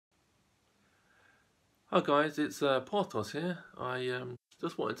Hi guys, it's Porthos here. I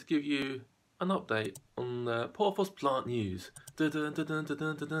just wanted to give you an update on Porthos plant news. Dun, dun, dun, dun,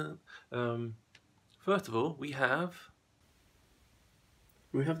 dun, dun, dun. First of all, we have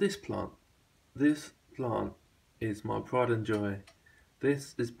this plant. This plant is my pride and joy.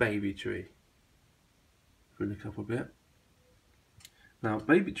 This is baby tree. If we look up a bit. Now,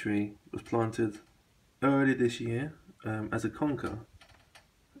 baby tree was planted early this year as a conker,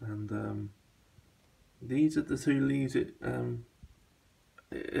 and these are the two leaves it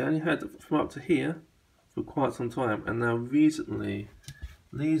only had from up to here for quite some time, and now recently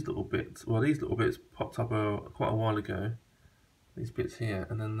these little bits popped up quite a while ago, these bits here,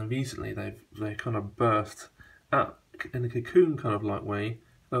 and then recently they kind of burst out in a cocoon kind of like way.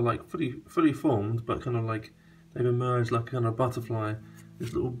 They're like fully formed, but kind of like they've emerged like a kind of butterfly.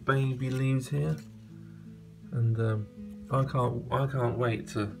 These little baby leaves here, and I can't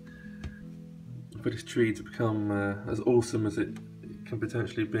wait for this tree to become as awesome as it can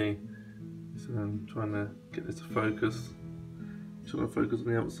potentially be. So I'm trying to get this to focus. Trying to focus on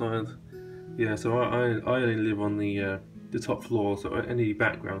the outside. Yeah, so I only live on the top floor, so any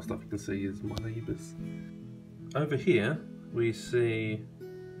background stuff you can see is my neighbours. Over here we see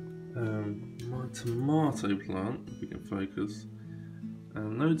my tomato plant, if we can focus.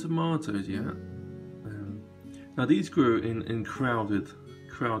 No tomatoes yet. Now these grew in crowded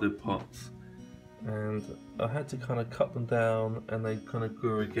pots, and I had to kind of cut them down, and they kind of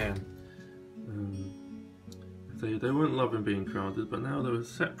grew again. They weren't loving being crowded, but now they were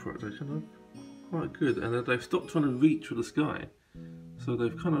separate. They're kind of quite good, and they've stopped trying to reach for the sky. So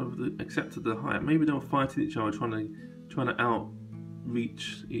they've kind of accepted the height. Maybe they were fighting each other, trying to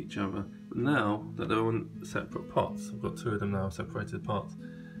outreach each other. But now that they're in separate pots, I've got two of them now, separated pots,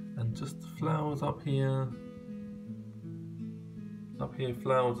 and just flowers up here.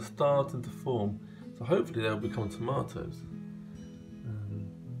 Flowers are starting to form. So hopefully they'll become tomatoes.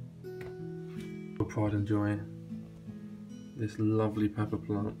 Pride and joy. This lovely pepper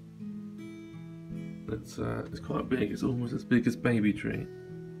plant. It's quite big. It's almost as big as baby tree.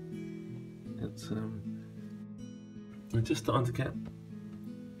 It's just starting to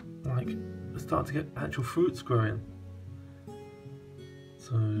get actual fruits growing.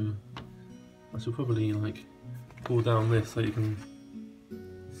 So I should probably pull down this so you can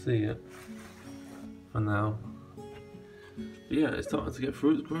see it for now. But yeah, it's starting to get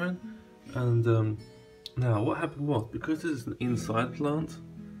fruits growing, and now what happened was, because this is an inside plant,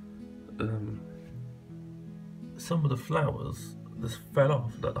 some of the flowers just fell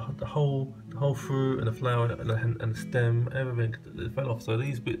off. Like the whole fruit and the flower and the stem, everything it fell off. So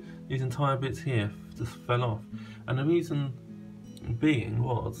these entire bits here just fell off, and the reason being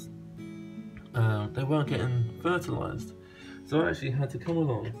was they weren't getting fertilized. So I actually had to come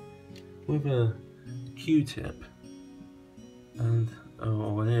along with a Q-tip or an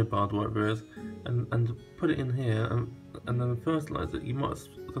earbud, whatever it is, and put it in here and then fertilise it. I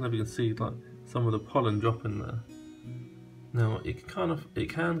don't know if you can see some of the pollen dropping there. Now it can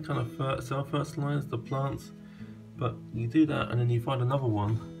kind of self-fertilise the plants, but you do that and then you find another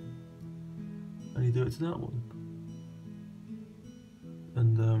one and you do it to that one,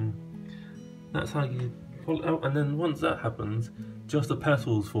 and that's how you follow out. And then once that happens, just the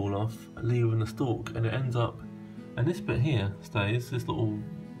petals fall off, leaving the stalk, and it ends up, and this bit here stays, this little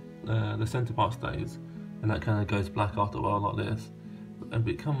the centre part stays, and that kind of goes black after a while like this, and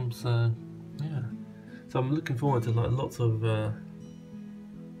becomes yeah. So I'm looking forward to lots of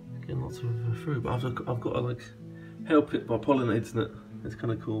getting lots of fruit, but I've got to help it by pollinating it. It's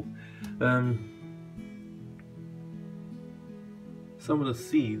kind of cool. Some of the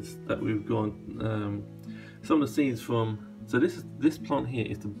seeds that we've got, some of the seeds from. So this plant here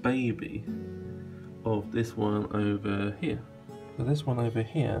is the baby of this one over here. So this one over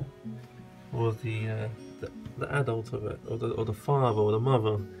here was the adult of it, or the father or the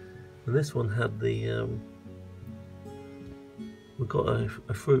mother, and this one had the we got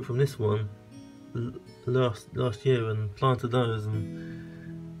a fruit from this one last year and planted those,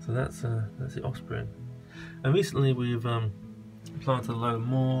 and so that's the offspring. And recently we've planted a load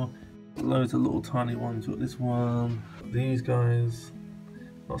more, loads of little tiny ones. We've got this one, these guys,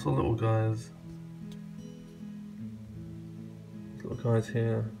 lots of little guys. Little guys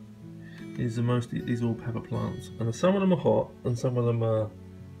here. These are all pepper plants, and some of them are hot, and some of them are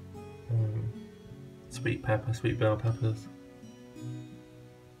sweet bell peppers.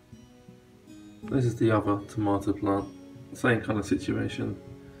 This is the other tomato plant. Same kind of situation.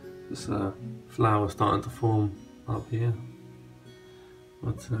 This flower starting to form up here,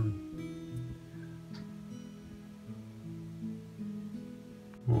 but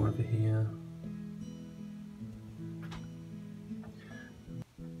more over here.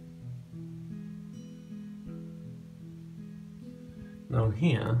 Now in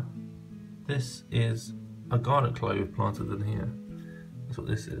here, this is a garlic clove planted in here. That's what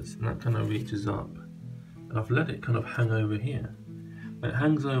this is, and that kind of reaches up. And I've let it kind of hang over here. It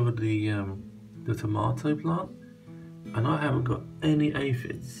hangs over the tomato plant, and I haven't got any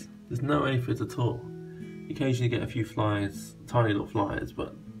aphids. There's no aphids at all. You occasionally get a few flies, tiny little flies,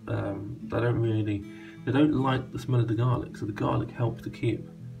 but they don't like the smell of the garlic, so the garlic helps to keep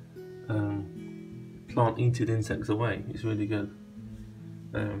plant-eating insects away. It's really good.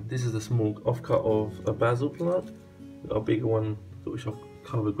 This is a small offcut of a basil plant. A bigger one, which I've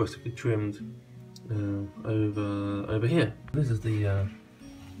kind of aggressively trimmed over here. This is the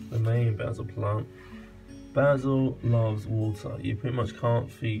main basil plant. Basil loves water. You pretty much can't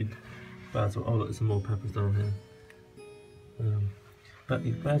feed basil. Oh look, there's some more peppers down here. But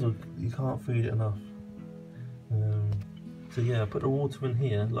basil, you can't feed it enough. So yeah, put the water in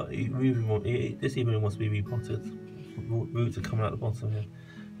here. Like this even wants to be repotted. Roots are coming out the bottom here.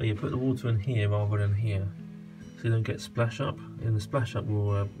 But you put the water in here rather than here, so you don't get splash up. And the splash up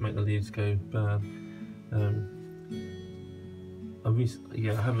will make the leaves go bad.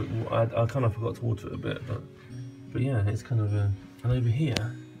 I kind of forgot to water it a bit, but yeah, it's kind of and over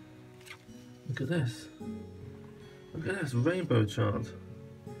here, look at this. Look at this rainbow chard.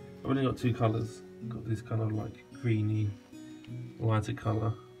 I've only got two colours. Got this kind of like greeny, lighter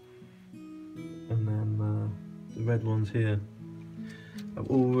colour, and then the red ones here. I've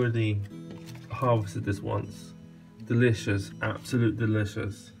already harvested this once. Delicious, absolute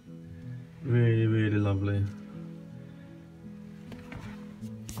delicious. Really, really lovely.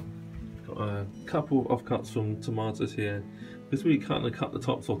 Got a couple of offcuts from tomatoes here. Because we kind of cut the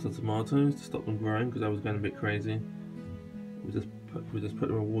tops off the tomatoes to stop them growing because I was going a bit crazy. We just put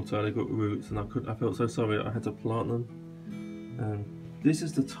them in water. They got roots, and I felt so sorry that I had to plant them. This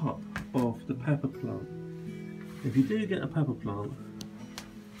is the top of the pepper plant. If you do get a pepper plant,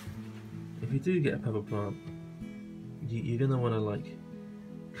 you're gonna want to like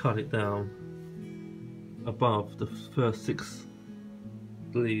cut it down above the first 6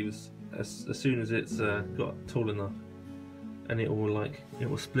 leaves as soon as it's got tall enough, and it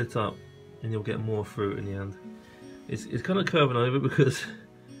will split up, and you'll get more fruit in the end. It's kind of curving over because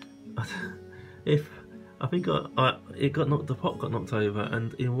the pot got knocked over,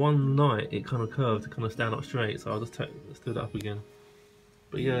 and in one night it kind of curved to kind of stand up straight, so I'll just stood up again.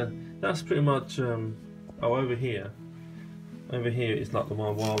 But yeah, that's pretty much over here it's like my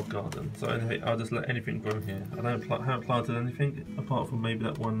wild garden. So anyway, I'll just let anything grow here. I haven't planted anything apart from maybe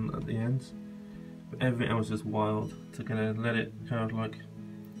that one at the end, but everything else is wild. So gonna let it kind of like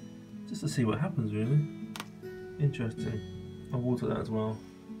just to see what happens really. Interesting. I'll water that as well.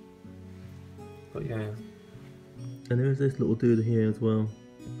 But yeah. And there is this little dude here as well.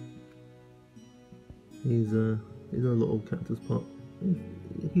 He's a little cactus pot.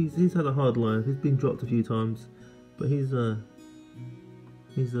 He's had a hard life. He's been dropped a few times, but he's got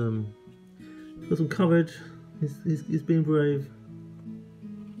some courage. He's been brave.